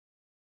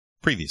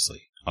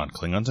Previously on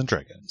Klingons and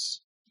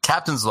Dragons.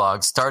 Captain's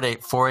log,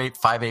 stardate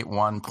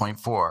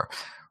 48581.4.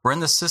 We're in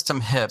the system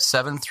HIP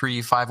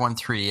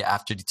 73513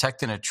 after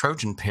detecting a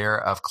Trojan pair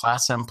of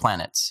Class M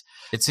planets.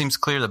 It seems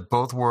clear that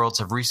both worlds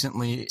have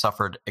recently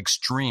suffered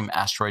extreme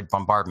asteroid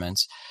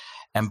bombardments,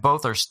 and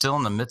both are still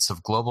in the midst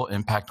of global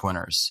impact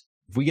winters.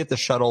 If we get the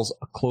shuttles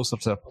close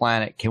up to the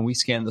planet, can we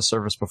scan the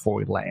surface before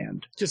we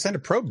land? Just send a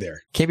probe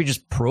there. Can't be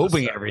just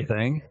probing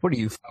everything. What are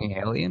you, fucking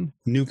alien?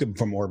 Nuke them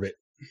from orbit.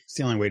 It's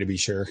the only way to be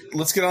sure.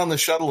 Let's get on the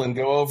shuttle and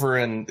go over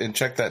and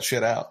check that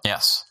shit out.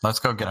 Yes, let's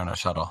go get on a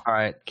shuttle. All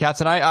right,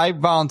 Captain, I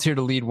volunteer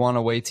to lead one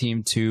away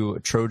team to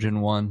Trojan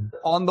 1.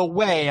 On the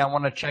way, I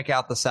want to check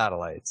out the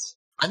satellites.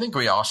 I think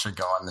we all should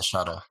go on the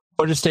shuttle.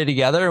 Or just stay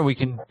together and we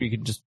can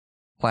just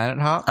planet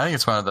hop. I think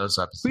it's one of those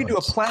episodes. We can do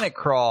a planet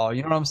crawl.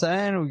 You know what I'm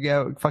saying? We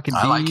got fucking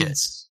beads. I like it.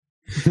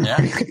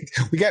 Yeah.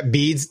 We got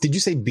beads. Did you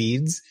say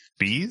beads?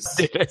 Bees?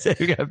 We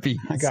got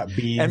beads. I got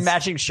beads. And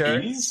matching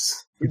shirts.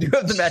 Bees? We do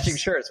have the matching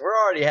shirts. We're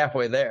already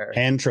halfway there.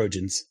 And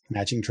Trojans.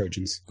 Matching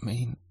Trojans. I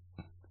mean,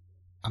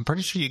 I'm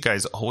pretty sure you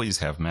guys always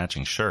have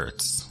matching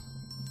shirts.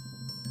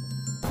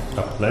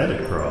 A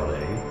planet crawl,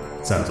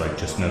 eh? Sounds like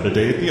just another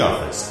day at the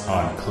office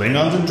on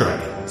Klingons and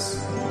Dragons.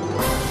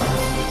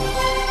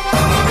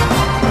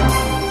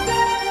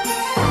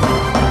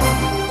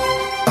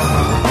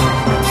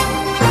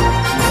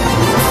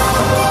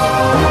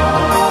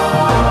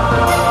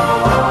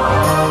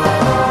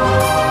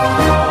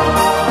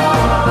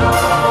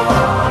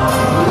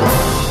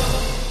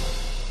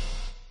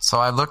 So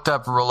I looked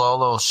up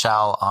Rololo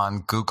Shal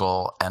on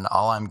Google, and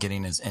all I'm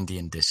getting is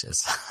Indian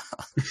dishes.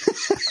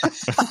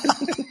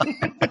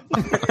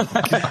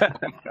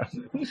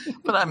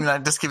 But I mean, I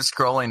just keep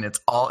scrolling.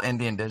 It's all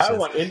Indian dishes. I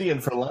want Indian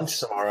for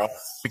lunch tomorrow.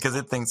 Because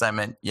it thinks I'm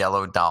a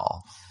yellow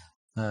doll.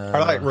 All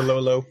right,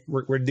 Rololo.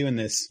 We're doing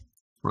this.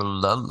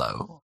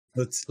 Rololo?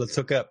 Let's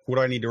hook up. What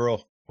do I need to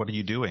roll? What are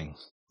you doing?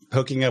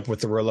 Hooking up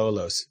with the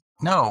Rololos.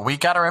 No, we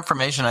got our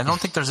information. I don't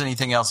think there's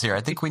anything else here.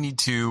 I think we need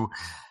to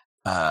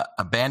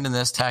abandon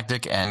this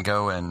tactic and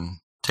go and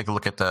take a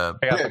look at the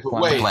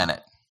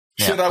planet.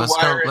 Should I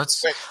wire it?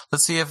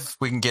 Let's see if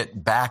we can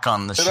get back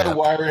on the ship. Should I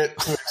wire it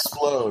to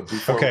explode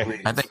before we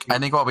leave? I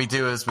think what we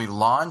do is we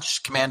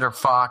launch Commander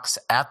Fox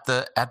at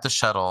the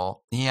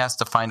shuttle. He has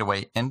to find a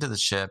way into the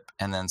ship,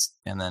 and then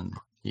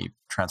he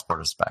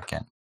transports us back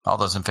in. All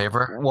those in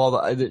favor? Well,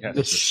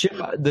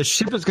 the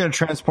ship is going to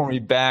transport me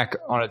back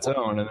on its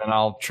own, and then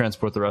I'll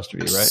transport the rest of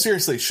you, right?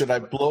 Seriously, should I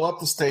blow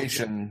up the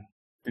station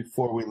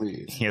before we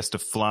leave? He has to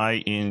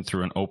fly in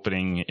through an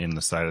opening in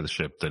the side of the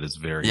ship that is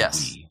very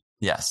wee.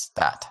 Yes,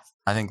 that.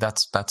 I think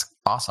that's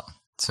awesome.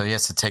 So he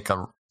has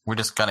to we're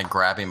just going to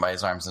grab him by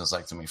his arms and his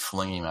legs and we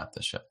fling him at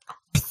the ship.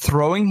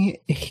 Throwing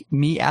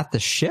me at the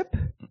ship?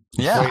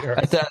 Yeah. Wait,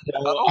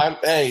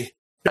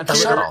 at the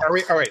shuttle. Are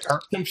we going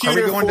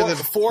to the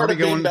Ford to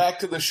beam back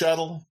to the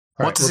shuttle?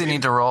 What does he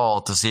need to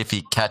roll to see if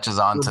he catches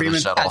on to the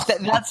shuttle? That's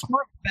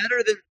much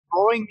better than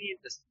throwing me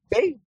into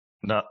space.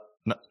 No,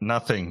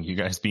 nothing. You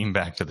guys beam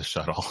back to the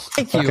shuttle.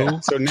 Thank you. Okay,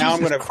 so now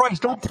I'm going to...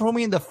 Christ, don't throw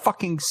me into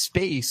fucking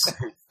space.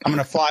 I'm going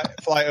to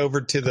fly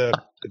over to the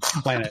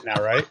planet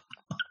now, right?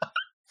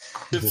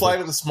 Just fly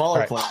to the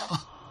smaller planet.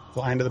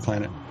 Fly into the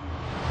planet.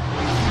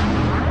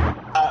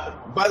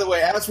 By the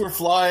way, as we're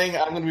flying,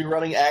 I'm going to be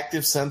running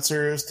active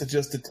sensors to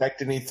just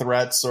detect any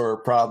threats or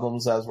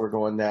problems as we're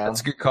going down.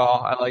 That's a good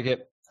call. I like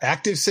it.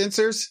 Active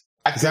sensors?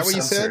 Is that what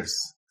you said?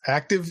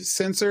 Active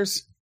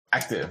sensors?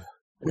 Active.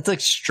 It's like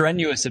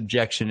strenuous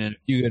objection in A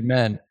Few Good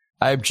Men.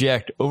 I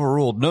object.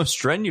 Overruled. No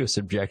strenuous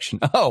objection.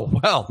 Oh,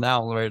 well,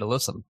 now I'm ready to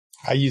listen.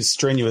 I use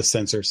strenuous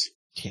sensors.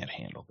 Can't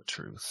handle the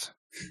truth.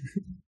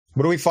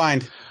 What do we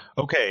find?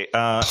 Okay.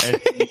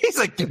 He's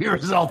like, give me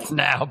results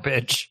now,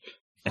 bitch.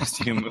 As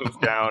you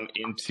move down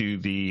into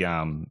the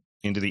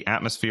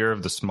atmosphere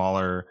of the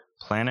smaller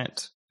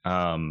planet,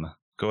 go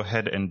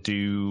ahead and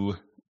do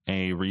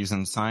a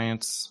reason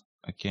science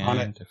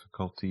again.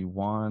 Difficulty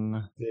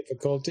 1.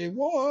 Difficulty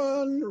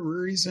 1.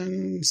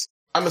 Reasons.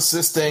 I'm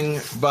assisting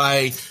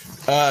by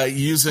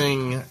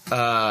using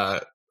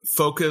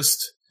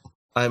focused.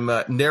 I'm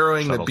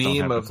narrowing Shuttles the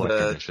beam of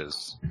the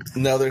dishes.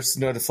 No, there's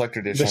no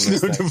deflector dish.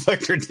 There's no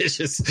deflector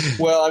dishes.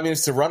 Well, I mean,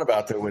 it's the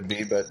runabout there would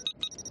be, but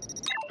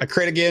I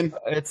crit again.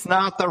 It's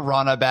not the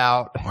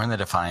runabout. We're in the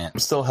Defiant. I'm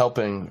still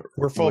helping.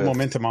 We're full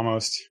momentum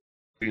almost.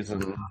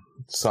 Using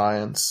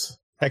science.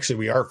 Actually,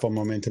 we are full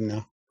momentum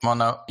now. Well,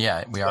 no,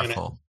 yeah, we are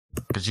full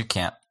because you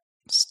can't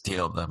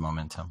steal the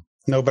momentum.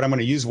 No, but I'm going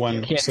to use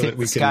one so that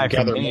we can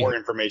gather more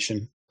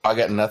information. I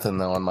got nothing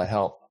though on my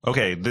help.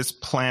 Okay, this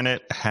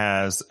planet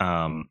has,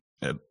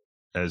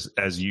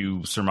 as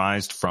you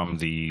surmised from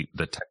the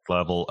tech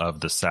level of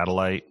the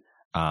satellite,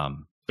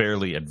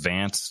 fairly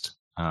advanced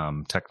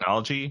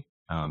technology.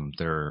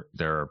 There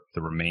are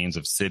the remains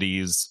of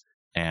cities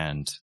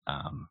and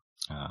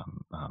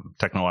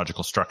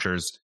technological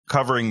structures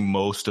covering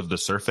most of the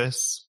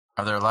surface.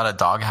 Are there a lot of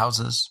dog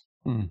houses?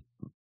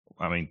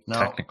 I mean, No.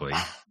 Technically,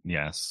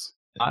 yes.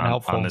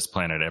 Unhelpful. On this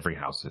planet, every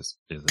house is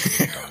a dog.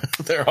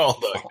 They're all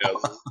dog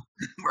houses.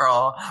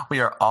 We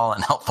are all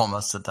unhelpful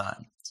most of the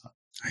time. So.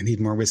 I need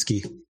more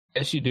whiskey.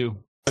 Yes, you do.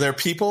 Are there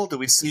people? Do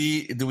we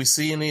see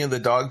any of the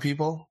dog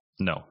people?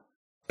 No.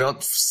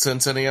 Don't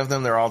sense any of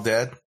them. They're all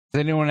dead. Has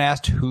anyone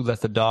asked who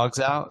let the dogs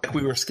out? Like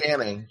we were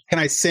scanning. Can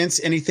I sense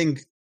anything,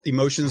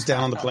 emotions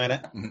down on the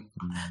planet?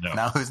 No.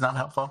 Now who's not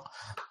helpful?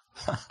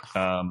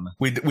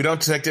 We don't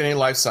detect any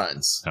life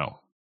signs. No.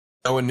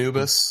 No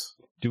Anubis.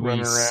 Do we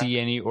running around. see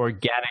any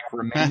organic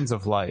remains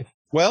of life?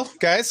 Well,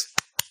 guys,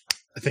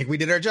 I think we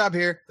did our job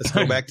here. Let's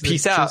go back to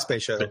Peace the out.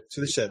 space shuttle,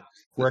 to the ship.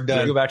 We're We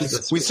done. go back to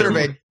the We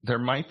surveyed. There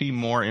might be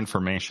more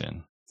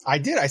information. I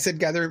did. I said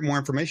gather more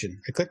information.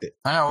 I clicked it.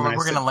 I know, I mean, we're I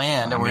going to said-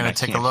 land and we're I going to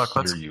take a can't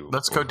look. hear you.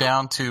 Let's go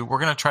down to. We're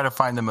going to try to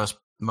find the most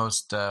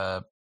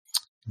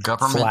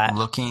government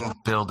looking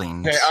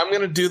buildings. Okay, I'm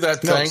going to do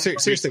that No, thing.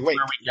 seriously, wait.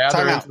 Where we gather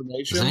Time out.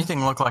 information. Does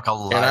anything look like a And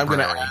library? I'm going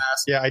to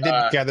ask. Yeah, I did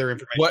gather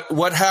information.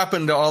 What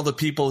happened to all the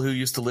people who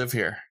used to live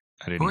here?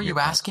 I didn't Who are hear you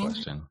that asking?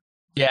 question.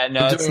 Yeah,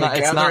 no, We're it's doing not.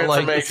 It's gather not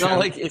like information.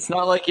 it's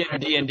not like in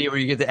D&D where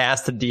you get to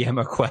ask the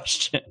DM a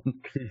question.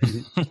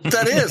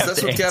 That is. That's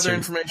To what gather answer.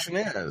 information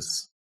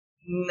is.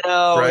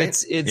 No, Right?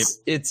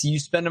 it's you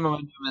spend a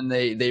momentum and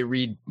they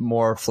read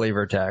more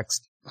flavor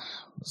text.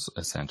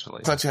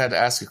 Essentially. I thought you had to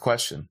ask a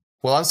question.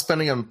 Well, I'm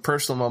spending a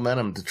personal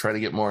momentum to try to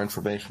get more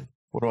information.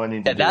 What do I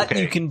need to Yeah, do? that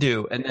Okay. you can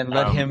do, and then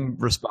let him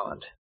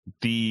respond.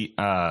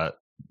 There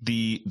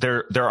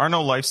are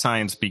no life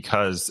signs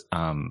because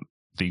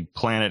the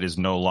planet is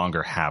no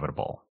longer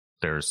habitable.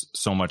 There's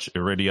so much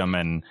iridium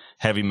and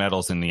heavy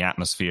metals in the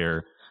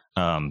atmosphere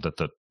that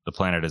the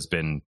planet has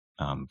been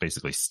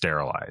basically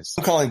sterilized.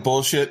 I'm calling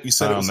bullshit. You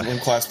said it was an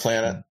in-class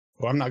planet.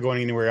 Well, I'm not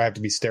going anywhere. I have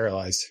to be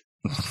sterilized.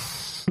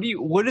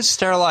 What does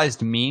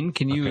sterilized mean?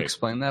 Can you Okay.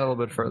 explain that a little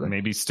bit further?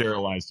 Maybe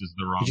sterilized is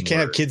the wrong You can't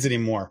have word. kids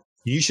anymore.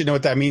 You should know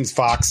what that means,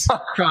 Fox.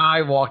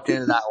 I walked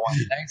into that one.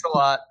 Thanks a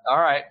lot. All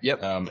right.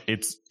 Yep.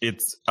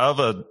 It's of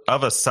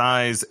a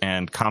size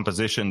and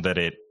composition that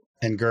it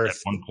And at girth.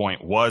 one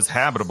point was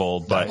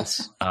habitable, but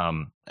Nice.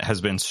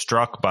 has been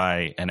struck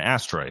by an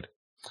asteroid.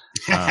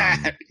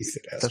 He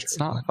said That's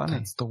not funny.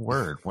 That's the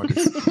word. What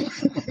is?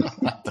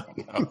 I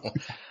don't know.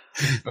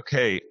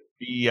 Okay.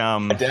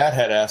 My dad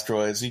had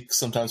asteroids. He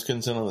sometimes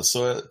couldn't sit on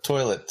the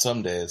toilet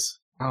some days.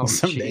 Oh,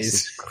 Some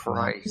Jesus days.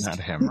 Christ. Not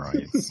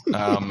hemorrhoids.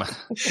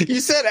 You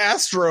said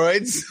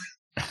asteroids.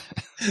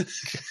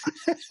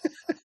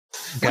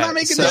 We're not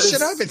making so- this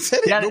shit up. It said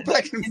it. Yeah, Go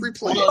back and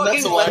replay Well, it.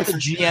 that's Fucking a let life- the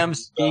GM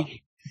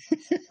speak.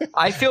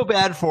 I feel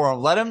bad for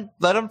him.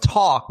 Let him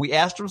talk. We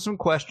asked him some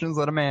questions.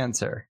 Let him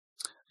answer.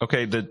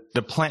 Okay.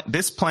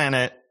 This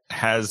planet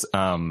has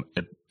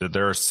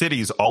there are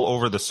cities all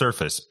over the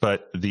surface,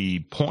 but the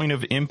point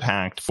of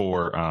impact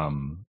for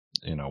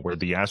where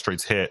the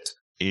asteroids hit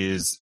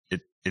is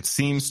it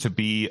seems to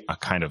be a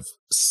kind of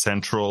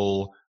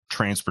central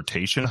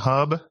transportation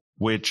hub,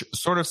 which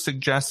sort of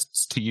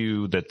suggests to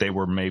you that they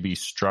were maybe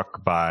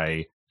struck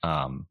by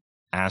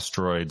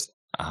asteroids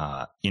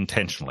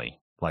intentionally,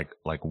 like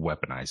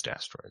weaponized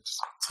asteroids.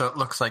 So it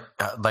looks like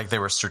they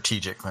were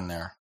strategic in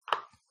their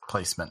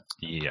placement.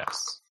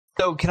 Yes.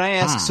 So can I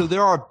ask? So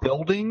there are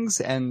buildings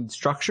and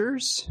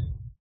structures.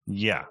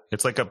 Yeah.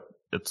 It's like a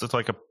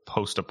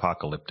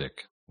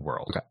post-apocalyptic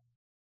world. Okay.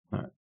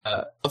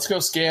 Let's go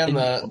scan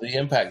the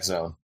impact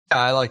zone. Yeah,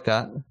 I like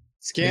that. I think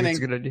Scanning. it's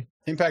a good idea.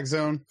 Impact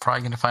zone.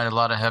 Probably going to find a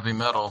lot of heavy Is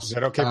metals.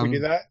 that okay if we do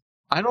that?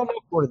 I don't know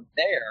if we're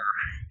there.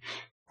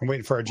 I'm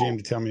waiting for our GM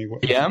to tell me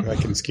what Yeah? I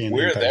can scan. the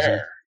We're impact zone.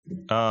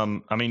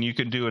 there. I mean, you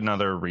could do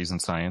another reason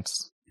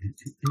science.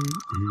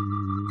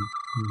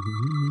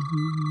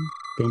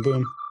 Boom,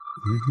 boom.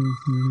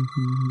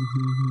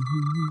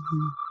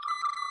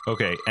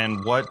 Okay.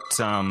 And what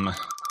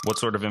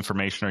sort of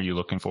information are you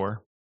looking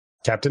for?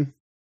 Captain?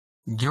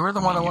 You were the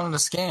one that wanted to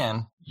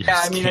scan.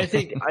 Yeah, I mean, I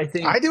think. I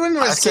didn't want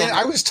I to scan. said-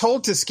 I was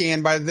told to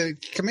scan by the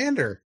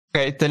commander.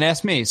 Okay, then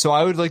ask me. So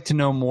I would like to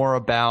know more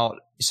about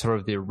sort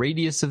of the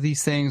radius of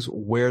these things,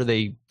 where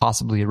they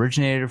possibly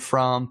originated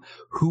from,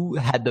 who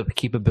had the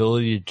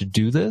capability to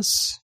do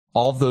this.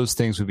 All of those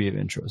things would be of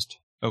interest.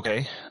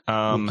 Okay.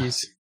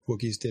 Wookiees.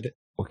 Wookiees did it.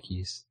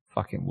 Wookiees.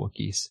 Fucking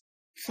Wookiees.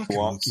 Fucking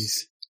Wonks. Wookiees.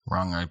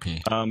 Wrong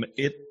IP.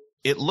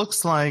 It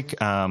looks like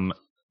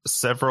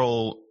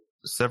several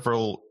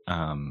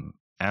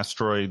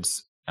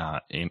asteroids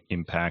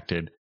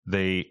impacted.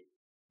 They,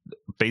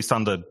 based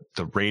on the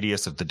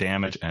radius of the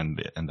damage and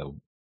the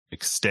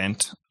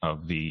extent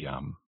of the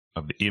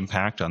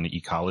impact on the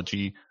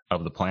ecology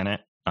of the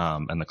planet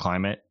and the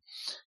climate,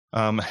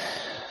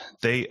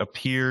 they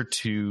appear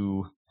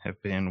to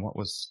have been. What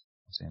was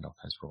Sandal's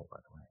roll, by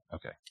the way?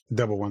 Okay.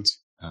 Double ones.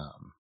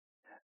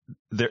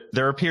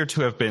 There appear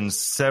to have been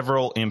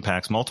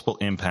multiple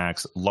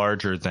impacts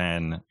larger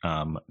than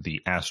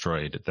the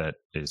asteroid that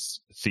is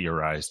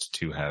theorized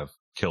to have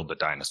killed the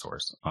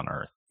dinosaurs on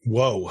Earth.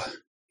 Whoa.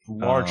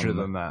 Larger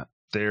than that.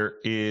 There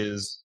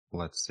is,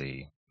 let's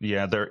see.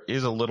 Yeah, there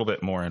is a little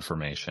bit more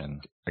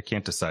information. I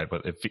can't decide,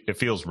 but it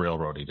feels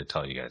railroady to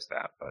tell you guys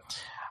that. But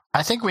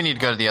I think we need to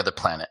go to the other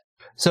planet.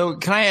 So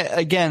can I,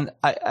 again,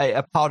 I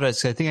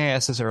apologize. 'Cause I think I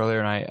asked this earlier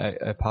and I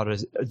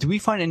apologize. Do we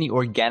find any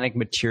organic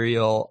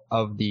material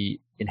of the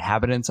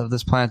inhabitants of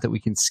this planet that we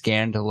can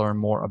scan to learn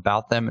more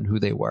about them and who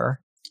they were?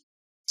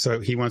 So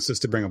he wants us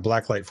to bring a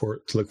blacklight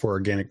to look for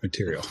organic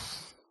material.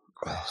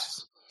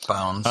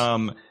 Bones.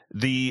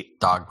 The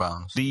dog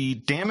bones. The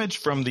damage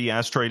from the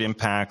asteroid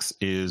impacts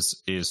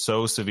is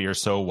so severe,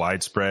 so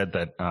widespread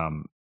that,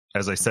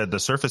 as I said, the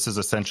surface is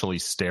essentially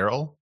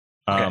sterile.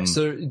 Okay,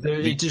 so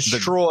it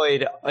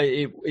destroyed,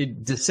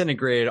 it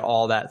disintegrated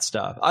all that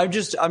stuff. I'm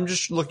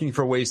just looking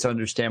for ways to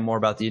understand more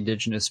about the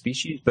indigenous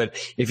species. But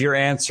if your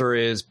answer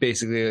is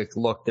basically like,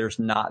 look, there's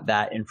not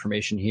that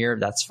information here,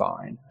 that's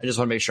fine. I just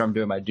want to make sure I'm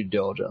doing my due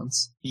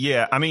diligence.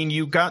 Yeah, I mean,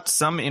 you got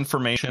some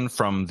information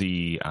from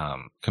the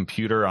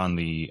computer on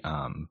the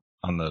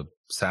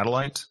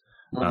satellite.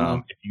 Mm-hmm.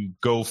 If you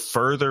go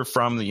further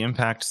from the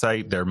impact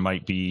site, there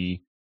might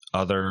be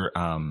other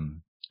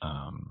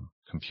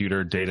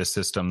computer data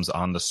systems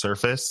on the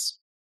surface.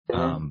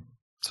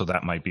 So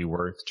that might be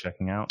worth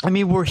checking out. I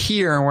mean, we're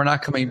here and we're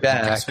not coming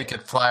back. I guess we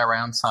could fly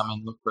around some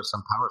and look for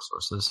some power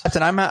sources.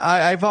 Listen,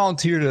 I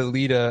volunteer to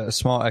lead a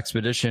small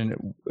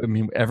expedition. I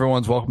mean,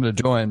 everyone's welcome to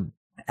join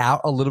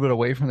out a little bit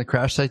away from the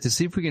crash site to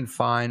see if we can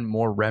find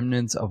more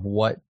remnants of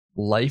what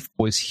life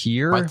was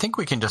here. Well, I think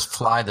we can just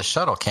fly the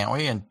shuttle, can't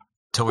we?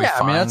 Until we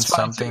find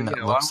something that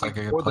looks like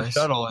a good place. The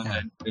shuttle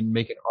and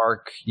make an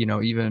arc,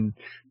 even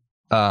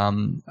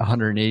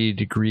 180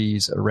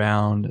 degrees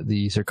around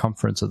the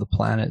circumference of the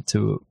planet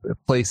to a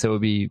place that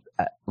would be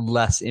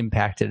less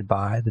impacted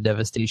by the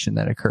devastation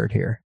that occurred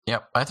here.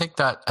 Yep, I think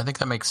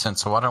that makes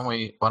sense. So why don't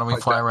we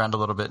fly around a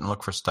little bit and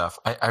look for stuff?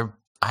 I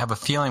have a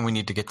feeling we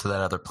need to get to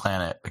that other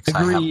planet.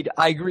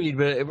 I agreed,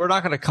 but we're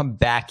not going to come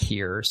back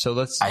here. So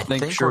let's. I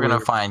think we're going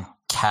to find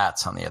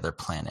cats on the other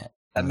planet.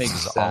 That makes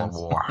sense. All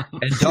war.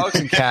 And dogs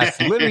and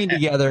cats living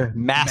together,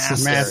 mass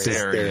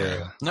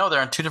hysteria. No, they're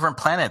on two different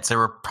planets. They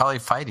were probably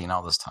fighting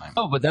all this time.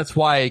 Oh, but that's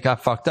why it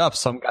got fucked up.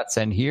 Some got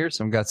sent here,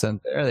 some got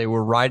sent there. They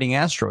were riding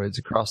asteroids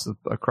across the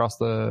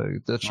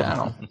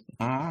channel.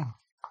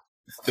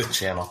 The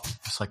channel.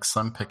 Just like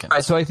Slim Pickens. All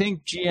right, so I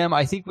think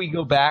GM, we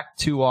go back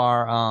to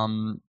our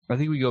our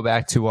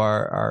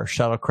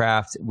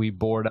shuttlecraft. We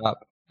board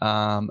up.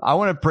 I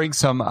want to bring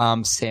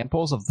some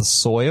samples of the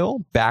soil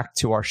back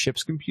to our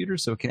ship's computer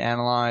so it can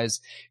analyze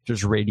if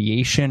there's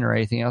radiation or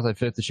anything else. I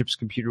feel like the ship's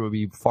computer would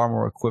be far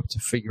more equipped to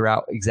figure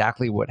out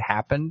exactly what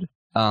happened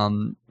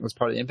as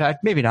part of the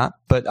impact. Maybe not,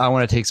 but I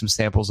want to take some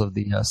samples of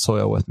the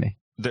soil with me.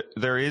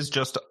 There is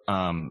just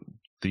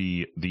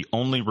the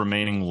only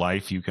remaining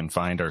life you can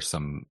find are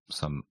some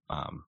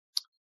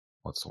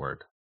what's the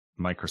word?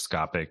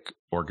 Microscopic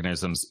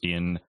organisms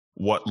in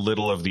what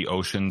little of the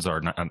oceans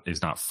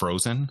is not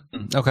frozen.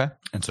 Okay.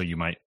 And so you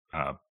might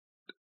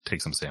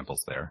take some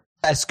samples there.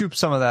 I scooped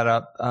some of that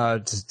up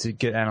to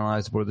get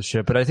analyzed aboard the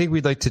ship, but I think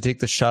we'd like to take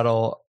the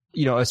shuttle,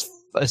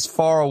 as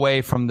far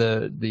away from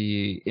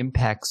the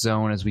impact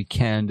zone as we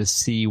can to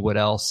see what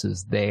else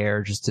is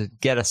there, just to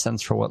get a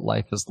sense for what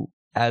life is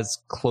as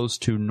close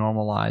to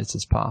normalized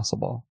as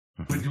possible.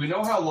 Do we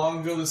know how long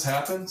ago this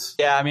happened?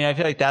 Yeah, I mean, I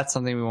feel like that's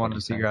something we want to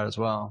figure out as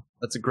well.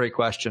 That's a great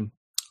question.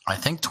 I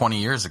think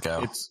 20 years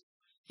ago.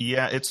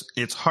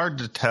 It's hard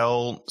to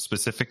tell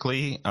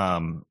specifically.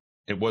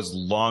 It was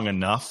long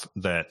enough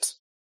that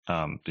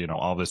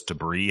all this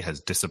debris has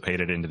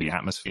dissipated into the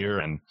atmosphere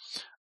and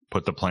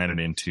put the planet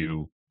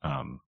into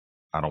I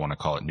don't want to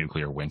call it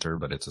nuclear winter,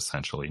 but it's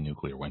essentially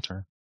nuclear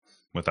winter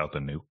without the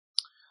nuke.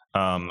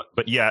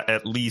 But yeah,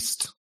 at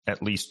least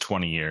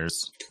 20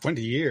 years.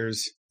 20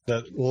 years.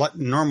 The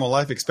normal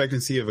life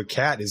expectancy of a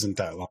cat isn't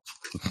that long.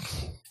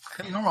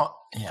 Normal,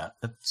 yeah,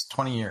 it's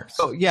 20 years.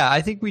 Oh yeah,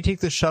 I think we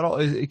take the shuttle.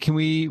 Can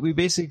we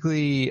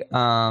basically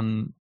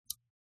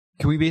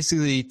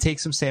take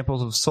some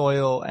samples of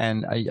soil?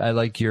 And I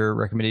like your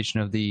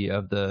recommendation of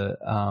the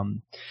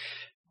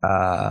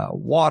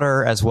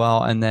water as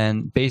well. And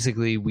then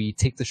basically we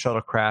take the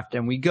shuttlecraft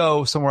and we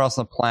go somewhere else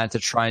on the planet to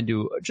try and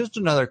do just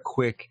another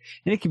quick,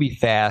 and it can be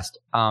fast,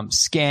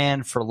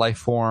 scan for life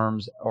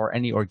forms or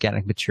any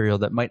organic material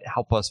that might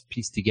help us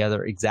piece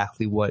together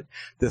exactly what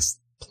this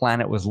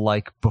planet was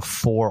like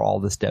before all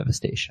this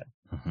devastation.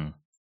 Mm-hmm.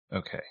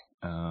 Okay.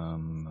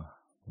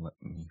 Let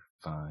me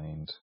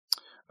find.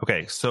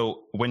 Okay.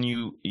 So when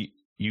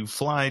you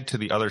fly to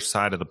the other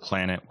side of the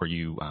planet where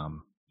you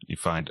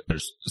find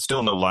there's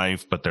still no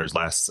life, but there's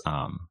less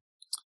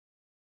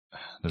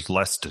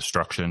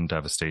destruction,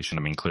 devastation.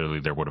 I mean, clearly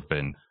there would have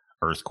been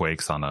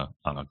earthquakes on a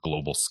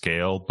global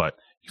scale, but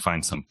you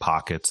find some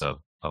pockets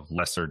of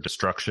lesser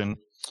destruction.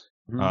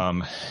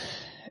 Mm-hmm.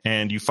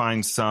 And you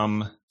find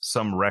some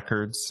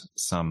records,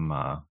 some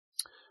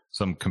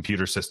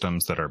computer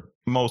systems that are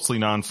mostly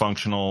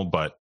non-functional,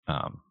 but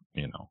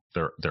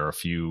there are a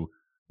few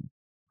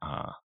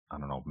I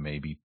don't know,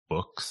 maybe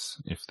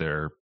books if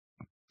they're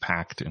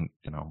packed in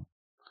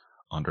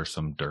under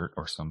some dirt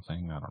or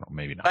something. I don't know,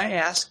 maybe not. I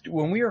asked,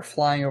 when we were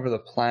flying over the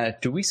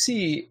planet, do we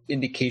see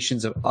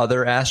indications of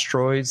other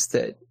asteroids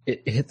that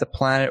it hit the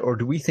planet, or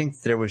do we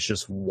think there was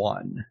just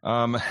one?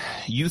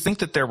 You think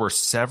that there were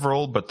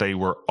several, but they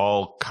were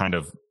all kind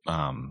of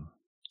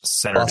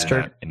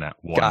centered in that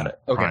one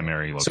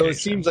primary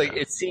location. So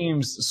it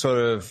seems sort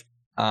of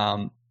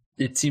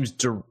it seems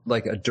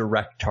like a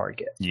direct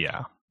target.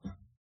 Yeah.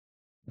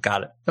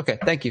 Got it. Okay,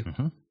 thank you.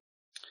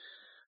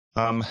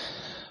 Mm-hmm.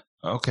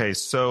 Okay,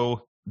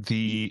 so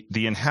the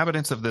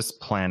inhabitants of this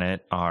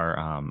planet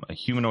are a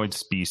humanoid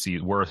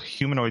species. We're a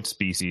humanoid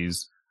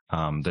species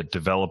that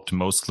developed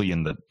mostly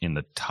in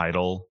the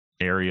tidal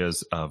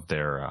areas of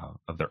their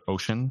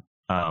ocean.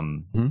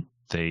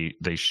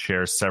 They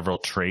share several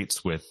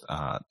traits with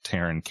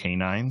Terran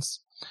canines,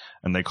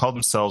 and they call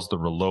themselves the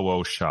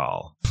Rolowo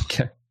Shal.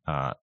 Okay.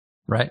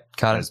 Right.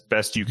 Got it. As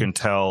best you can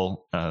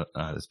tell,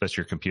 as best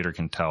your computer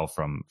can tell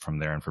from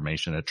their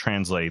information, it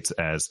translates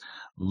as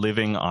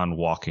living on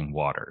walking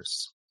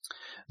waters.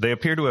 They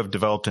appear to have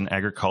developed an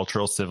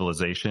agricultural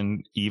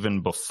civilization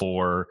even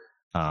before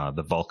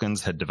the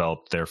Vulcans had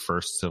developed their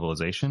first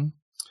civilization.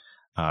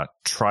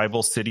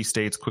 Tribal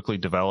city-states quickly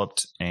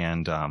developed,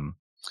 and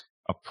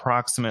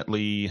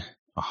approximately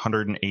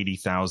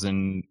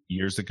 180,000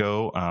 years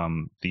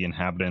ago, the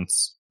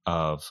inhabitants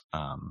of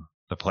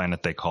the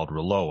planet they called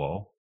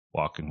Rolowo,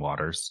 walking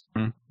waters,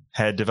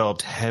 had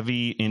developed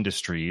heavy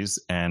industries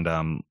and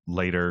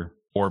later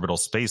orbital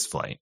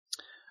spaceflight.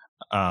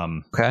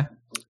 Okay.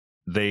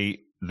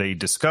 They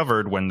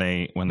discovered when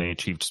they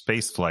achieved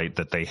spaceflight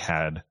that they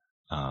had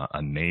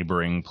a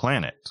neighboring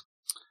planet.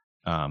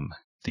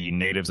 The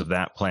natives of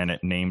that planet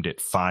named it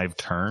Five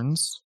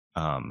Turns,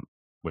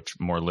 which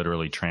more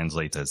literally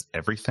translates as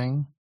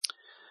everything.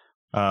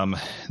 The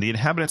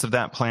inhabitants of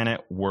that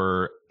planet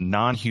were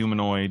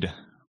non-humanoid,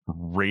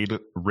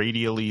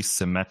 radially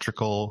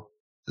symmetrical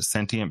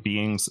sentient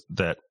beings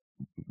that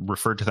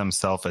referred to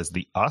themselves as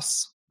the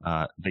Us.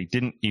 They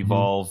didn't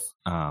evolve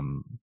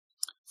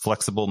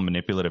flexible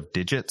manipulative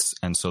digits,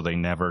 and so they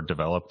never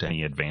developed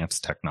any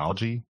advanced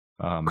technology.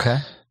 Okay.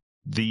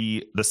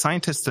 The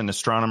scientists and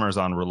astronomers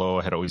on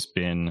Rolowo had always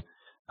been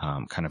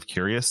kind of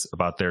curious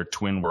about their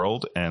twin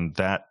world, and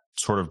that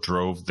sort of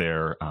drove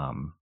their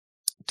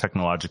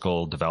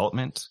technological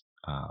development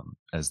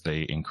as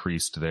they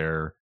increased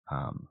their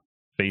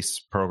space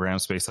program,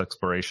 space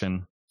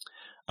exploration,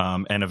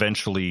 and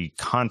eventually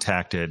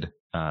contacted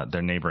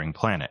their neighboring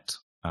planet.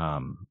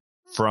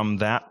 From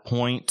that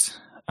point,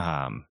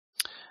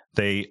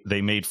 they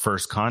made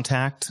first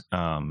contact,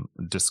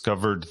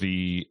 discovered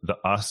the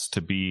Us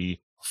to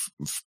be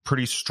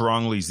pretty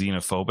strongly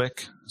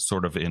xenophobic,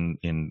 sort of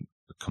in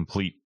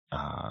complete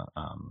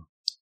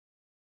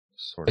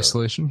sort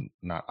isolation,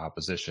 not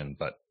opposition,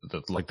 but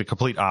the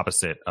complete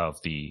opposite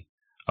of the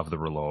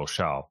Rolowo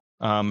Shal.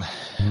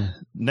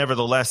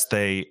 Nevertheless,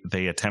 they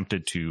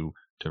attempted to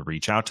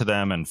reach out to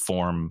them and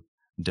form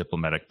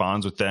diplomatic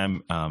bonds with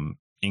them,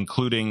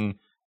 including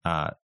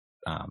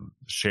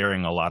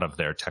sharing a lot of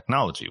their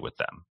technology with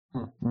them.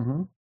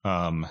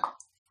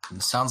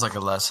 It sounds like a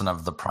lesson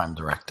of the Prime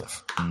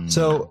Directive.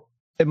 So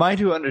am I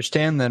to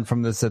understand then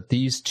from this that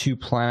these two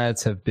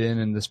planets have been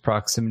in this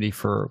proximity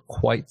for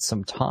quite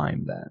some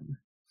time then?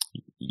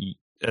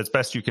 As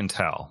best you can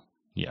tell,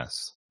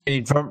 yes. I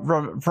mean,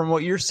 from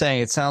what you're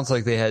saying, it sounds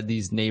like they had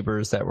these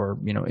neighbors that were,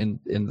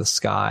 in the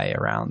sky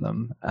around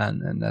them,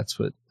 and that's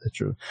what the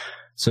truth.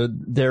 So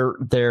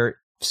their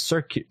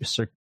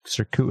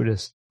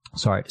circuitous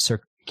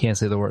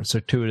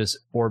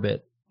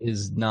orbit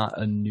is not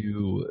a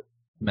new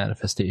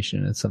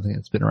manifestation. It's something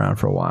that's been around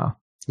for a while.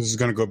 This is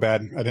going to go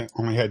bad. I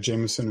only had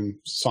Jameson and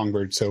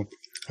Songbird, so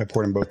I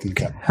poured them both in the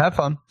cup. Have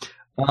fun.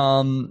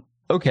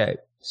 Okay.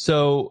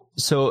 So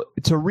to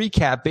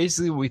recap,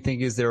 basically what we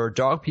think is there are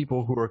dog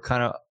people who are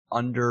kind of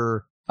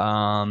under,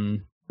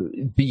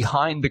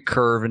 behind the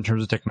curve in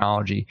terms of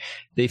technology.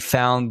 They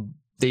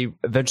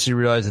eventually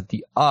realized that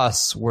the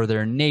Us were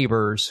their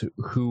neighbors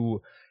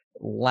who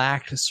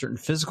lacked certain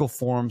physical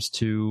forms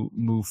to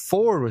move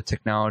forward with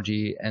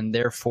technology, and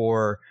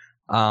therefore,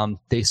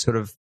 they sort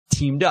of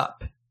teamed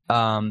up,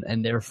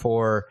 and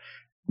therefore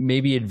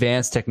maybe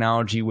advanced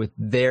technology with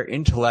their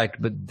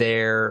intellect, but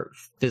their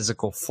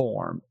physical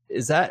form.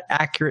 Is that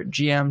accurate,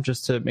 GM?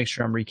 Just to make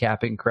sure I'm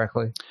recapping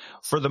correctly.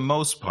 For the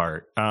most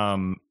part,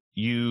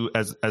 you,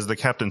 as the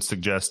captain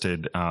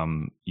suggested,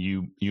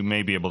 you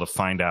may be able to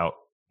find out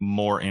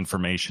more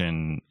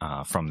information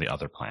from the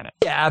other planet.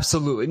 Yeah,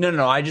 absolutely.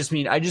 No. I just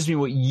mean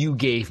what you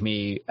gave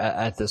me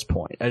at this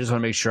point. I just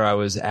want to make sure I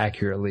was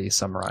accurately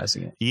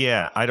summarizing it.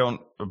 Yeah,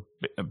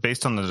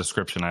 based on the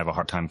description, I have a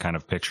hard time kind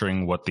of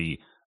picturing what the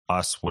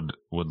Us would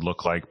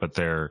look like, but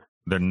they're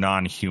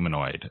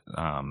non-humanoid.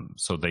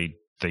 So they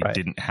right.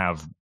 didn't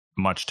have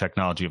much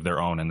technology of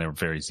their own, and they're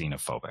very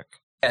xenophobic.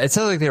 It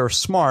sounds like they were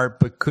smart,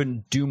 but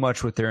couldn't do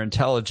much with their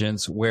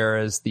intelligence,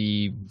 whereas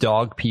the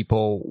dog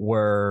people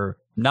were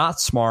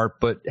not smart,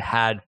 but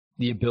had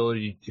the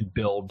ability to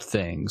build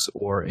things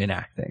or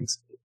enact things.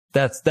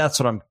 That's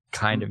what I'm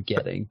kind of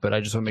getting, but I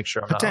just want to make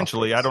sure I'm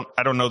potentially. I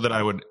don't know that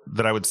I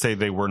would say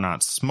they were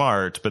not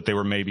smart, but they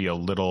were maybe a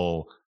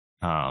little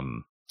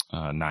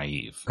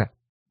naive. Okay,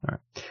 all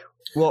right.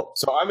 Well,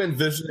 so I'm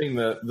envisioning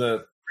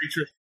the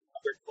creatures from the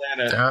other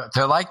planet.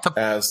 They're like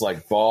as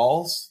like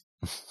balls.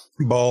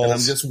 And I'm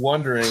just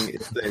wondering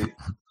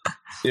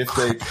if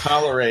they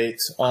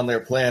tolerate on their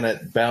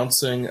planet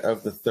bouncing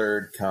of the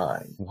third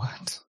kind.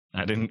 What?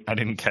 I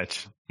didn't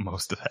catch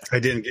most of that. I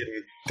didn't get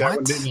it. That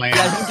one didn't land.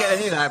 Yeah, I didn't get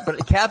any of that.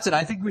 But Captain,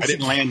 I think we I should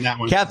didn't land that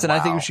one. Captain, I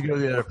think we should go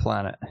to the other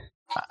planet.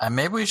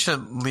 Maybe we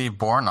should leave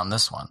Bourne on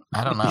this one.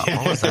 I don't know.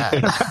 What was that?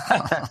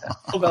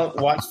 How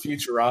about watch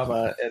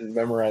Futurama and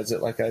memorize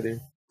it like I do?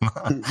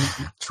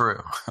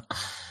 True.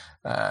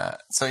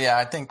 So yeah,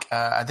 I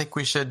think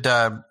we should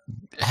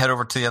head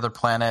over to the other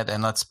planet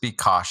and let's be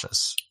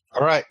cautious.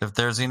 All right. If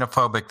they're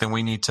xenophobic, then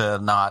we need to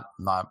not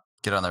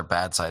get on their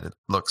bad side. It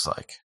looks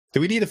like. Do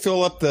we need to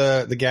fill up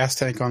the gas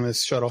tank on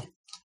this shuttle?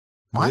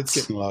 What? It's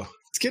getting low.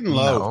 It's getting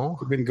low. No.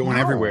 We've been going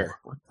everywhere.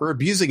 We're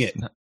abusing it.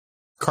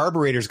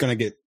 Carburetor's going to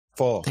get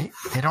full.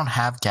 They don't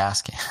have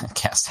gas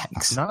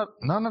tanks.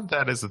 None of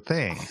that is a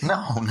thing.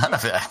 No, none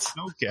of that.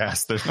 No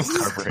gas. There's no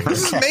carburetor.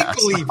 This is make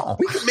believe. No.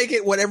 We can make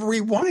it whatever we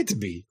want it to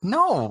be.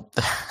 No,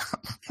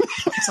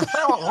 that's not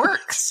how it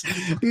works.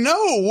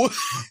 No.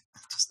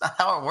 That's not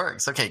how it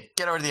works. Okay,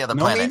 get over to the other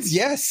No planet. means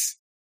yes.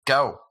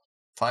 Go.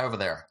 Fly over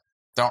there.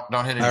 Don't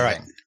hit anything. All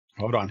right.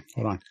 Hold on.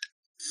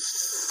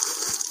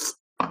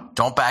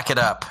 Don't back it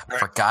up.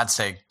 For God's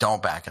sake,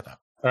 don't back it up.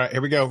 All right,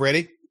 here we go.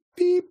 Ready?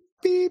 Beep,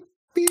 beep,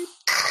 beep.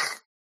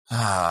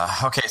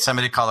 Okay,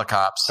 somebody call the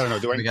cops. I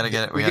don't know. We gotta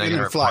get it. we We gotta get in get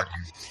there a and fly. report.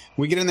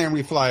 We get in there and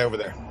we fly over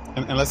there.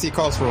 Unless he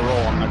calls for a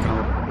roll, I'm not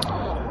going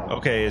to.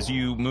 Okay, as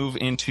you move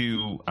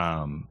into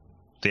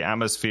the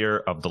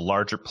atmosphere of the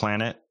larger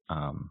planet,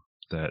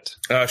 that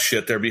Oh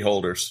shit, they're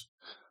beholders.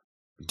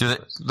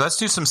 Let's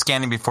do some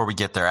scanning before we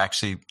get there.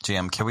 Actually,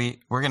 Jim,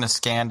 we're going to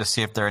scan to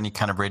see if there are any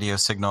kind of radio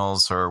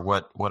signals or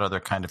what other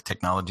kind of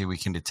technology we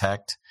can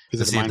detect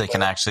to see if they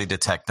can actually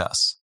detect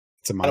us.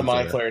 It's Not a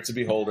mind flare, it's a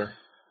beholder.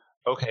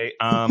 okay.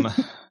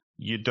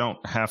 You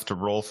don't have to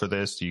roll for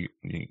this. You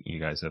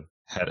guys have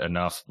had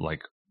enough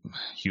like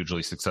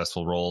hugely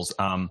successful rolls.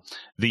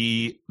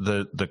 The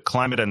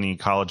climate and the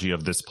ecology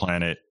of this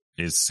planet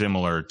is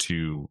similar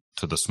to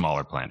the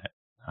smaller planet.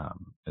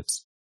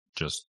 It's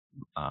just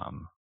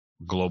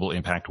global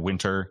impact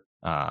winter.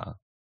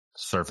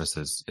 Surface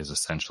is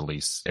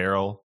essentially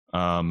sterile.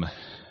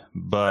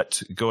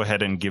 But go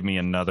ahead and give me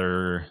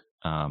another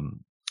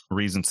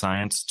reason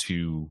science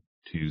to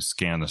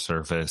scan the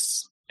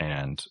surface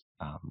and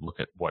look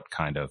at what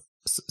kind of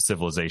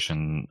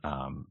civilization,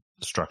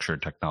 structure,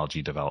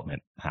 technology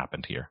development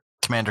happened here.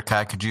 Commander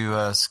Kai, could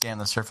you scan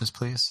the surface,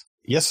 please?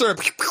 Yes, sir.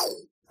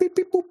 Beep,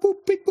 beep, boop,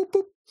 boop, beep, boop,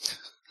 boop.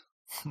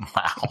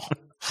 Wow.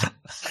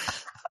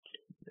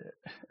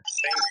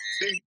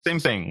 Same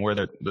thing where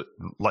the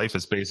life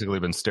has basically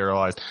been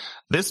sterilized.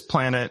 This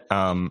planet,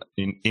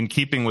 in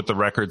keeping with the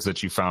records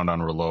that you found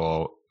on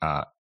R'hllor,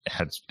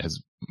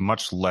 has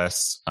much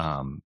less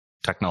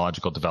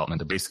technological development.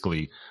 They're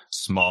basically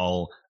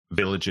small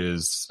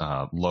villages,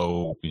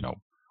 low,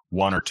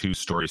 1 or 2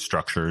 story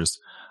structures.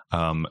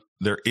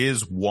 There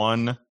is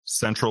one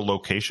central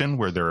location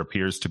where there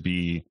appears to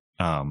be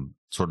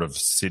sort of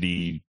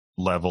city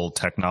level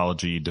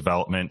technology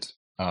development,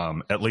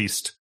 at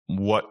least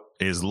what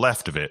is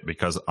left of it,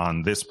 because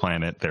on this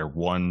planet, their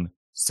one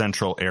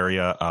central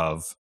area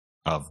of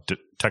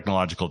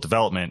technological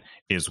development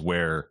is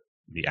where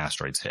the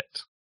asteroids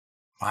hit.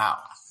 Wow.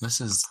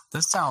 This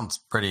sounds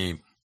pretty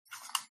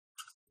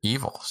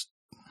evil.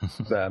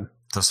 Bad.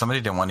 So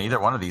somebody didn't want either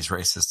one of these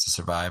races to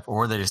survive,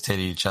 or they just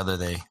hated each other.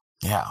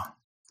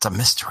 It's a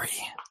mystery.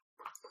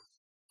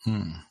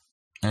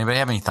 Anybody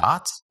have any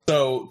thoughts?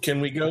 So,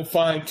 can we go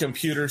find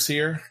computers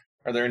here?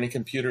 Are there any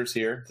computers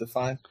here to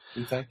find,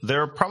 you think?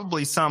 There are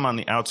probably some on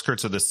the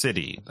outskirts of the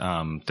city.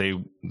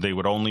 They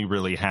would only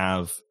really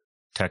have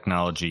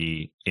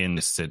technology in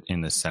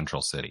the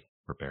central city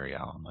where Barry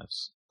Allen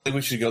lives. I think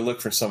we should go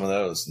look for some of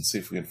those and see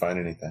if we can find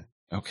anything.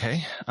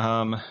 Okay.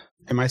 Am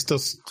I still?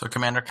 So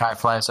Commander Kai,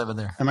 fly us over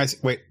there.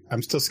 Wait,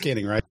 I'm still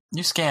scanning, right?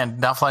 You scanned.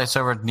 Now fly us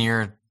over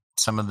near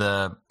some of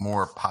the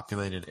more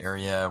populated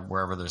area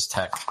wherever there's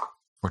tech.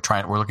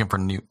 We're looking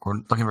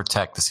for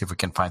tech to see if we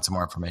can find some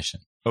more information.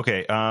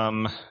 Okay.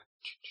 Yeah,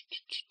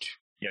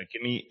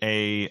 give me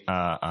a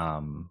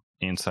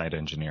insight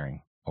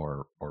engineering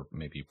or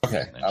maybe.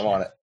 Okay, I'm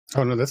on it.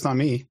 Oh no, that's not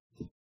me.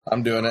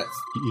 I'm doing it.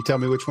 You tell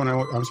me which one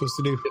I'm supposed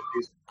to do.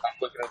 I'm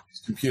looking at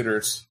these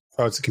computers.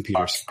 Oh, it's the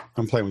computers.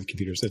 I'm playing with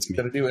computers. That's me.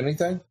 Did I do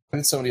anything?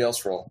 When did somebody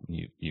else roll?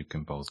 You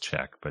can both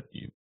check, but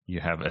you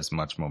have as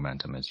much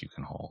momentum as you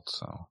can hold.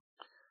 So,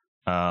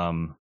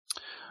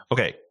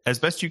 okay. As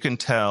best you can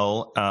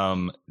tell,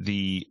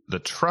 the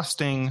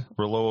trusting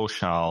R'hllor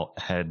Shal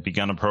had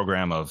begun a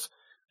program of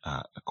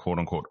quote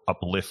unquote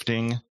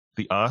uplifting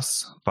the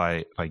us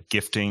by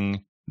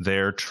gifting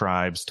their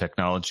tribe's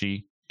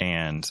technology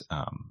and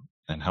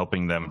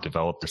helping them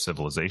develop their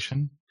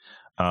civilization.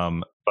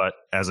 But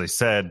as I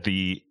said,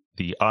 the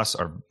us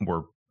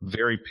were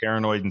very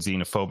paranoid and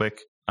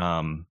xenophobic,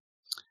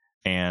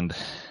 and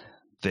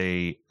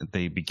they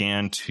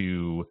began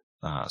to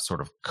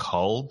sort of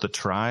cull the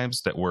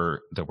tribes that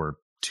were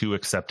too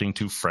accepting,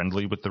 too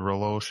friendly with the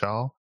R'hllor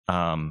Shal.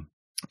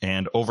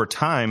 And over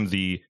time,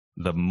 the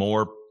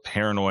more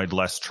paranoid,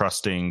 less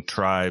trusting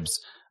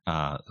tribes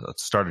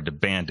started to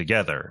band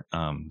together,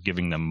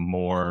 giving them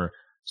more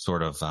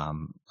sort of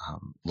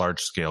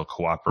large scale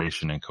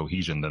cooperation and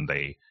cohesion than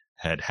they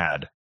had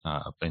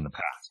in the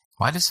past.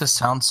 Why does this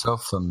sound so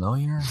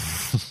familiar?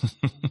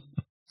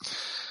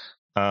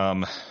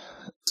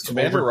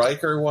 Commander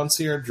Riker once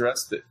here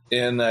dressed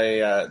in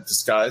a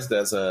disguised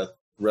as a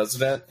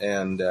resident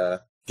and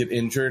get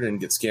injured and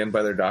get scanned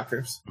by their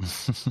doctors.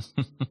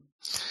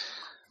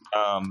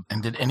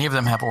 And did any of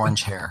them have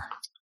orange hair?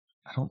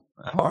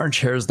 Orange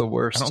hair is the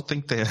worst. I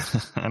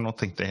don't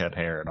think they had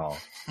hair at all.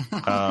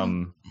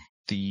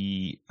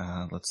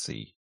 Let's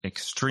see,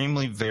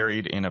 extremely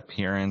varied in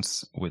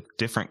appearance with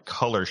different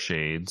color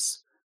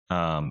shades,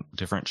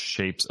 different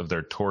shapes of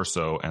their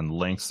torso and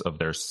lengths of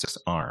their 6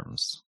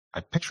 arms. I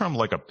picture them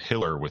like a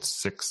pillar with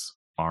 6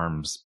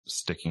 arms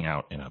sticking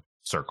out in a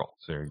circle.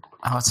 It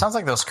sounds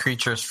like those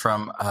creatures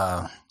from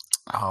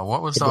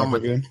what was the one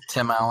with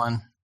Tim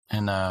Allen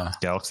and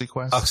Galaxy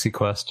Quest? Galaxy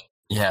Quest.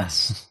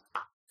 Yes.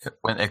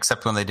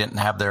 Except when they didn't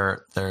have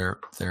their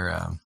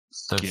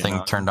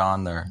thing turned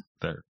on,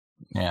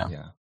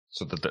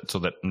 so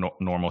that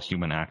normal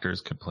human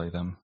actors could play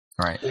them.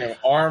 Right. Yeah,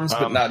 arms,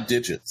 but not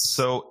digits.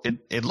 So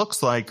it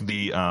looks like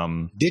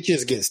the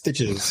ditches get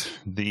stitches.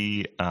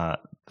 The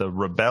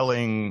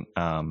rebelling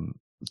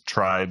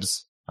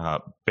tribes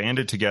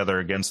banded together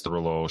against the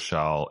R'hllor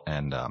Shal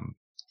and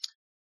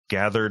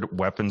gathered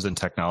weapons and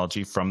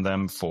technology from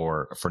them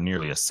for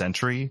nearly a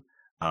century,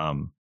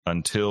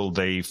 until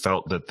they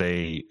felt that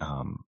they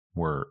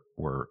were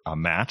a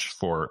match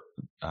for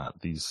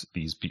these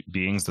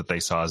beings that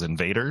they saw as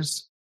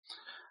invaders.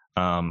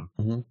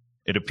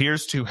 It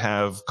appears to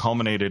have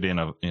culminated in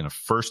a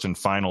first and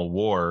final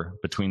war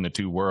between the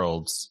two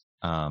worlds,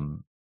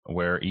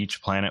 where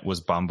each planet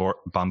was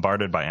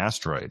bombarded by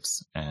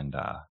asteroids and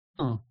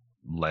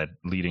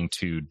leading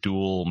to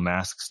dual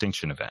mass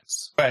extinction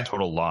events,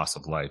 total loss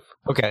of life.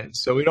 Okay,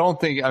 so we don't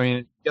think. I mean,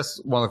 I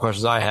guess one of the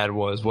questions I had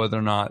was whether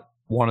or not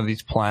one of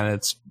these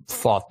planets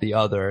fought the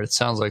other. It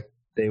sounds like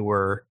they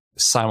were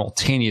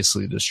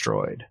simultaneously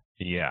destroyed.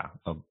 Yeah,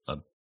 a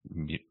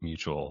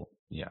mutual.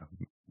 Yeah.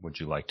 Would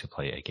you like to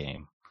play a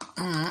game?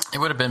 It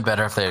would have been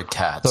better if they had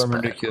cats.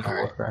 Thermonuclear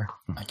warfare.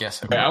 I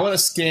guess. I want to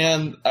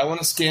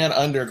scan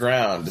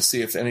underground to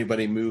see if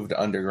anybody moved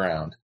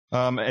underground.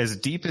 As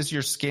deep as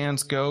your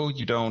scans go,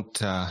 you don't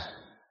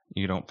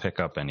pick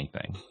up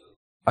anything.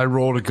 I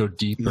roll to go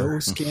deeper. No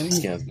scanning.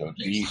 Scans go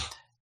deep.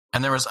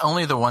 And there was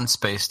only the one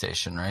space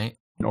station, right?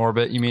 In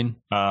orbit, you mean?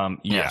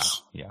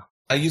 Yes. Yeah.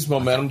 I use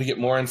momentum to get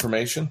more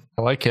information.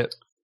 I like it.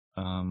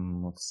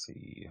 Let's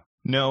see.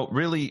 No,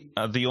 really,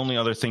 the only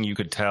other thing you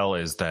could tell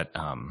is that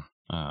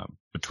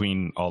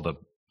between all the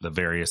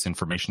various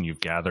information you've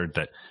gathered,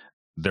 that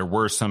there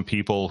were some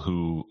people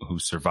who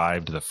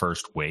survived the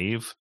first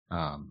wave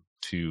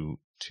to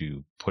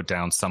put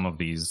down some of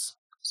these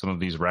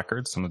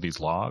records, some of these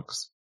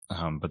logs,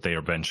 but they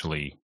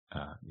eventually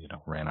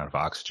ran out of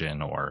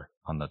oxygen or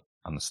on the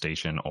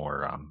station,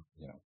 or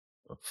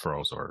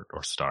froze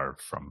or starved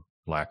from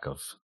lack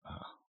of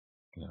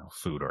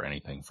food or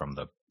anything from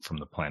the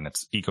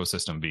planet's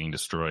ecosystem being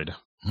destroyed.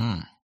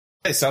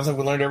 Hey, sounds like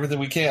we learned everything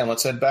we can.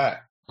 Let's head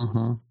back.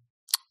 Mm-hmm.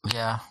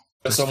 Yeah.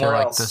 Go I somewhere feel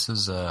like else. this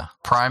is a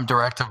prime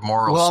directive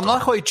moral. Well, I'm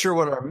not quite sure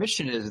what our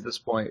mission is at this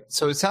point.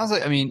 So it sounds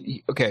like,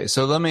 okay,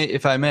 so let me,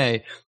 if I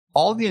may,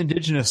 all the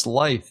indigenous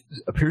life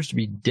appears to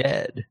be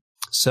dead.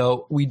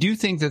 So we do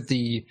think that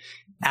the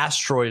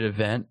asteroid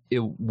event,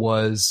 it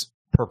was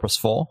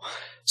purposeful.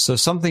 So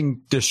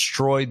something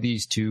destroyed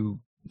these two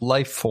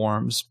life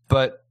forms,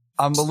 but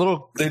I'm a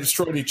little... They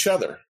destroyed each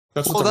other.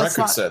 That's what the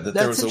record said, that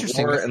there was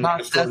a war and they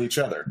destroyed each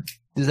other.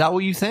 Is that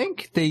what you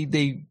think?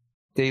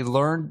 They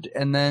learned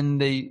and then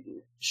they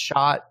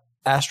shot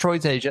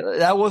asteroids at each other?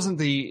 That wasn't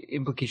the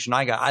implication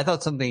I got. I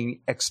thought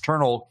something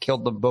external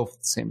killed them both at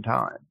the same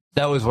time.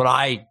 That was what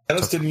I...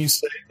 Dennis, didn't you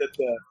say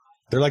that...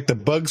 They're like the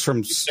bugs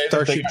from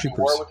Starship Troopers.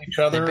 War with each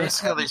other. They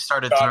basically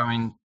started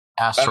throwing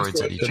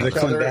asteroids at each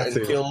other.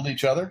 And killed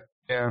each other?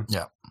 Yeah.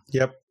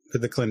 Yep, for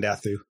the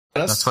Klindathu.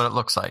 That's what it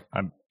looks like.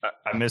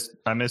 I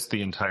missed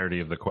the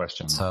entirety of the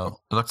question. So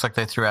it looks like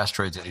they threw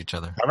asteroids at each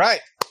other. All right.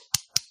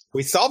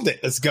 We solved it.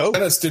 Let's go.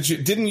 Dennis,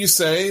 didn't you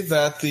say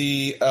that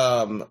the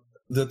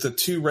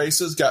two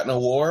races got in a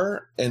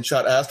war and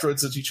shot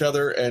asteroids at each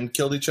other and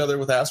killed each other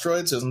with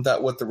asteroids? Isn't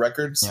that what the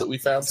records that we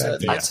found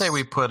said? I'd say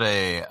we put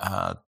a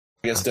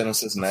I guess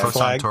Dennis is an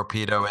photon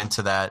torpedo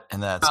into that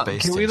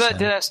space station. Can we let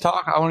Dennis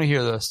talk? I want to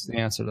hear the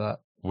answer to that.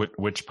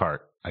 Which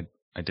part?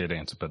 I did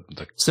answer, but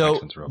the so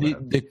connection's real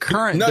bad. the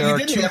current. No, you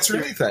didn't answer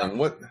anything.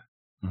 What?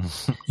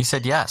 He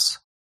said yes.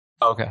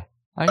 Okay,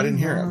 I didn't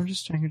hear him. I'm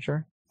just making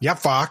sure. Yeah,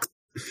 Fox.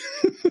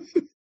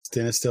 Is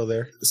Dennis still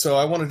there? So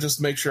I want to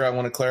just make sure. I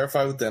want to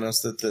clarify with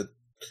Dennis that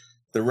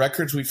the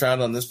records we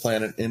found on this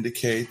planet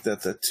indicate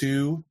that the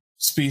two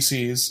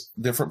species,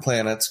 different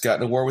planets, got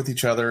in a war with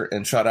each other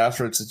and shot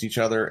asteroids at each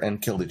other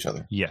and killed each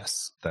other.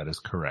 Yes, that is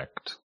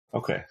correct.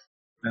 Okay,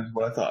 that's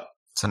what I thought.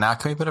 So now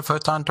can we put a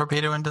photon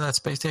torpedo into that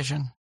space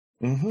station?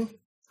 Mm-hmm.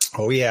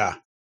 Oh yeah,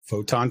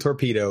 photon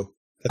torpedo.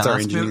 That's our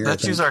engineer.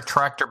 Let's use our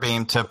tractor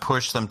beam to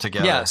push them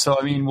together. Yeah. So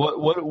I mean,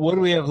 what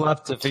do we have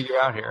left to figure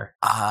out here?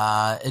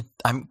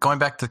 I'm going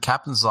back to the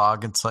captain's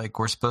log. It's like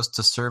we're supposed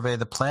to survey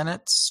the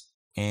planets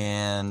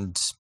and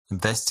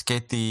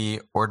investigate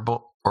the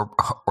orbital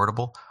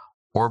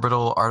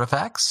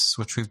artifacts,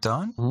 which we've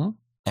done. Mm-hmm.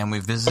 And we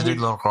visited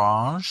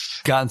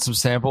Lagrange. Gotten some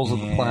samples of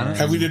the planet.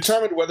 Have we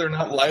determined whether or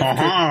not life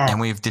And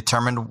we've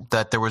determined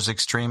that there was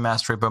extreme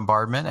asteroid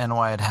bombardment and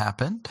why it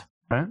happened.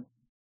 Right.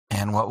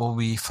 And what will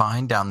we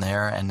find down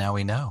there? And now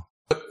we know.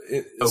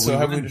 So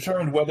have we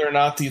determined whether or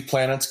not these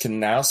planets can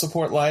now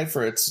support life,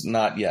 or it's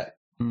not yet?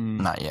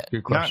 Not yet.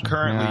 Good question. Not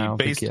currently. No, I don't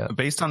think yet.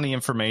 Based on the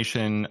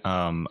information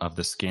of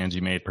the scans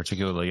you made,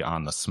 particularly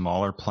on the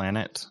smaller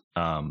planet,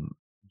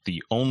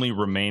 the only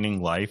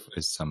remaining life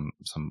is some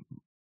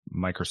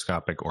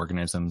microscopic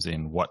organisms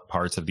in what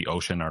parts of the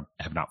ocean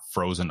have not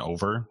frozen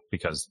over,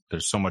 because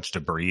there's so much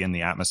debris in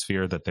the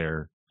atmosphere that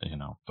the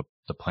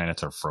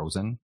planets are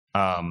frozen.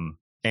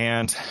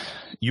 And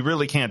you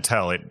really can't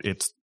tell.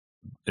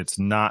 It's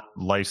not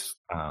life.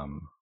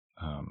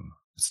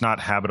 It's not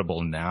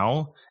habitable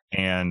now,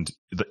 and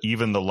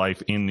even the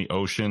life in the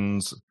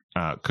oceans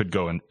could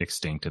go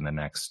extinct in the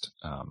next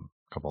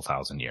couple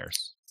thousand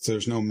years. So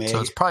there's no May.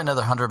 So it's probably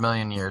another 100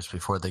 million years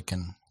before they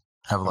can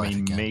have life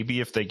again. Maybe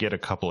if they get a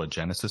couple of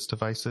Genesis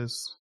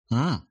devices.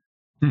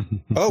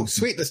 Oh,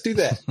 sweet. Let's do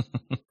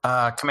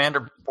that.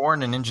 Commander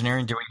Bourne in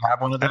engineering, do we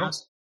have one of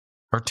those?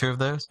 Or two of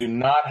those? Do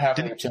not have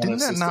any Didn't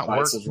Genesis that not work?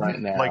 devices right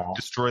now. Like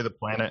destroy the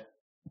planet?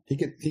 He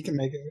can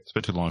make it. It's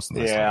been too long since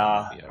I saw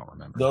Yeah. the movie, I don't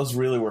remember. Those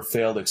really were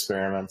failed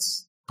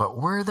experiments. But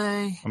were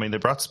they? I mean, they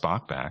brought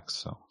Spock back,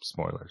 so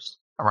spoilers.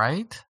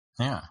 Right?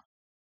 Yeah.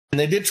 And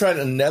they did try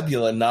a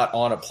nebula not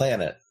on a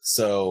planet,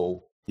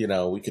 so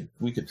we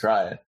could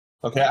try it.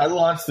 Okay, I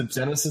launched the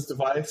Genesis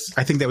device.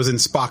 I think that was in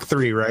Spock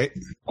 3, right?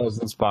 That was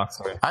in Spock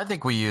 3. I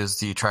think we use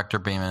the tractor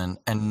beam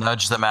and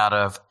nudge them out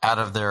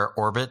of their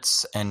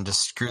orbits and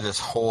just screw this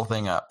whole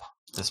thing up.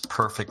 This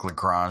perfect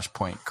Lagrange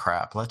point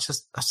crap.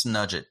 Let's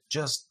nudge it.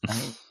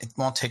 It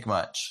won't take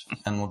much,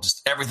 and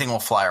everything will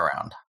fly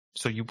around.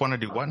 So you want to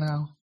do what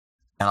now?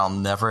 And I'll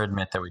never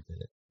admit that we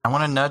did it. I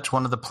want to nudge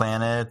one of the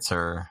planets,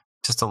 or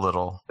just a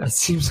little. That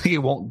seems like it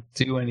won't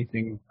do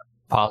anything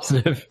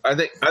positive. I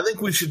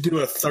think we should do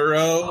a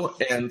thorough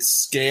and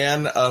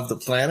scan of the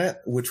planet,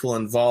 which will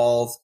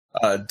involve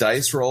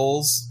dice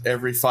rolls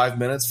every 5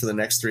 minutes for the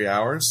next 3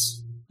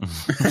 hours,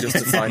 just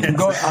to find.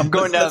 I'm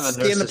going down Let's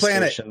the scan the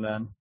planet. station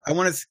then. I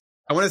want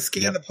to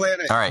scan the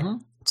planet. All right.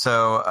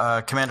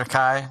 So, Commander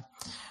Kai,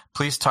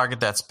 please target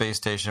that space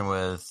station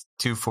with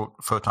 2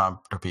 photon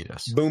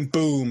torpedoes. Boom,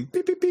 boom.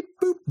 Beep, beep, beep,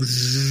 boop.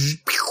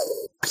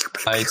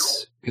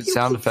 Nice. Good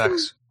sound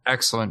effects.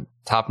 Excellent.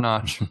 Top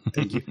notch.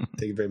 Thank you.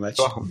 Thank you very much.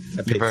 Welcome.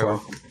 I paid very for it.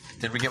 welcome.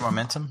 Did we get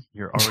momentum?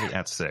 You're already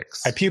at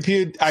 6. I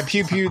pew-pewed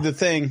the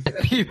thing.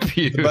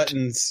 The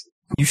buttons.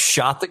 You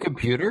shot the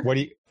computer? What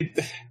do you...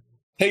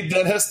 Hey,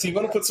 Dennis, do you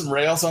want to put some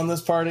rails on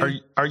this party? Are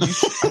you? I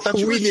thought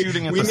you were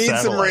shooting at we the need some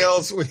satellite.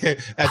 rails at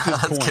this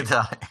Let's point. get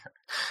out of here.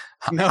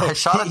 No, I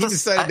shot he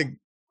decided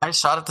I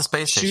shot at the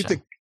space to shoot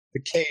station. the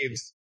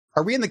caves.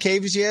 Are we in the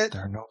caves yet?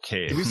 There are no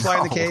caves. Did we fly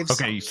in the caves?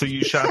 Okay, so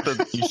you shot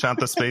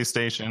the space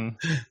station,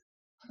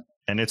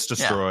 and it's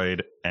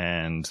destroyed,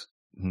 and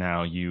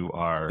now you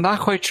are Not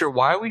quite sure.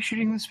 Why are we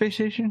shooting the space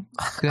station?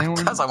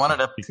 Because I wanted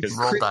to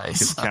roll because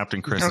dice.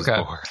 Captain Chris Okay.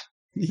 is bored.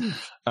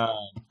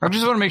 I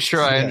just want to make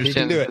sure I Yeah, understand you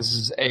can do that it. this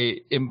is a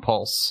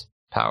impulse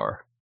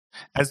power.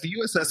 As the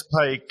USS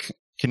Pike,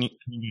 can you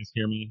guys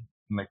hear me?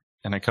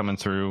 Am I coming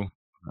through?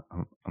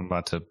 I'm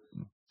about to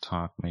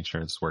talk, make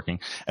sure it's working.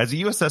 As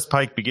the USS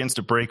Pike begins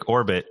to break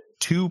orbit,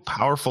 2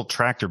 powerful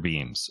tractor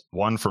beams,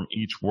 one from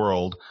each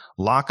world,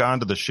 lock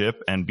onto the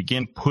ship and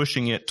begin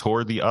pushing it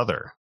toward the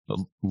other.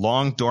 The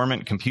long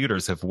dormant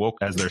computers have woke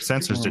as their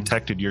sensors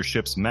detected your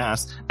ship's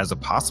mass as a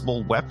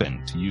possible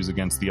weapon to use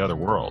against the other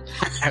world.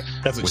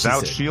 That's what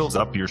Without she said. shields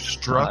up, you're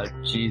struck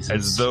Jesus.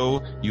 as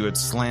though you had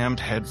slammed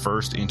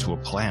headfirst into a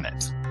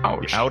planet.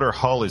 Ouch. The outer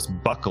hull is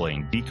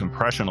buckling,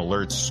 decompression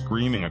alerts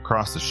screaming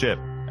across the ship,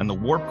 and the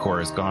warp core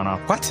has gone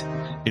off. What?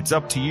 It's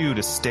up to you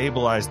to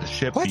stabilize the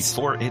ship What?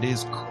 before it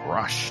is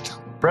crushed.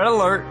 Red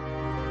alert.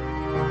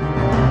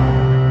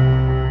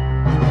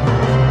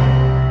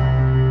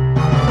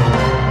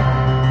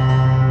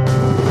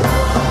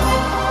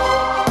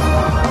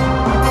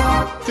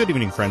 Good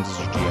evening, friends. This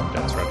is GM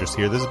Dennis Rogers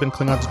here. This has been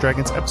Klingons and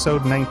Dragons,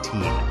 episode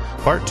 19,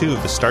 part 2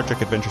 of the Star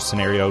Trek adventure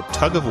scenario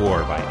Tug of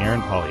War by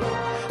Aaron Polio.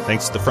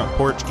 Thanks to the Front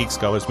Porch, Geek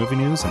Scholars Movie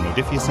News, and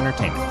Modiphius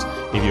Entertainment.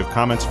 If you have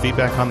comments or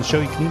feedback on the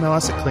show, you can email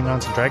us at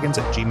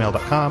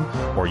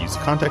klingonsanddragons@gmail.com or use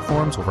the contact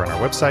forms over on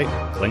our website,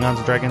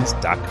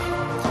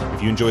 klingonsanddragons.com.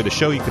 If you enjoy the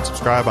show, you can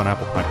subscribe on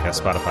Apple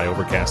Podcasts, Spotify,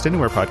 Overcast,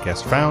 anywhere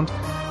podcasts are found.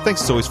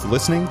 Thanks as always for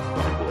listening,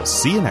 and we'll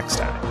see you next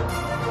time.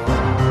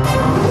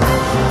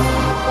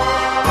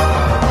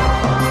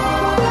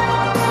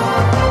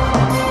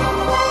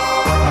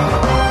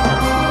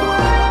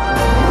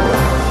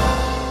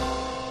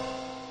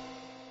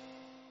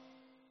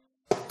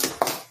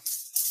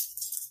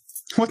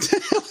 What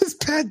the hell is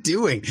Pat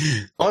doing?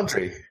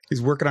 Laundry.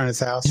 He's working on his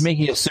house. He's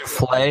making a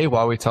souffle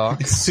while we talk.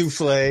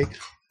 Souffle.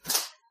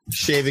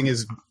 Shaving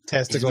his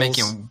testicles.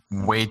 He's making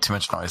way too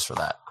much noise for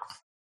that.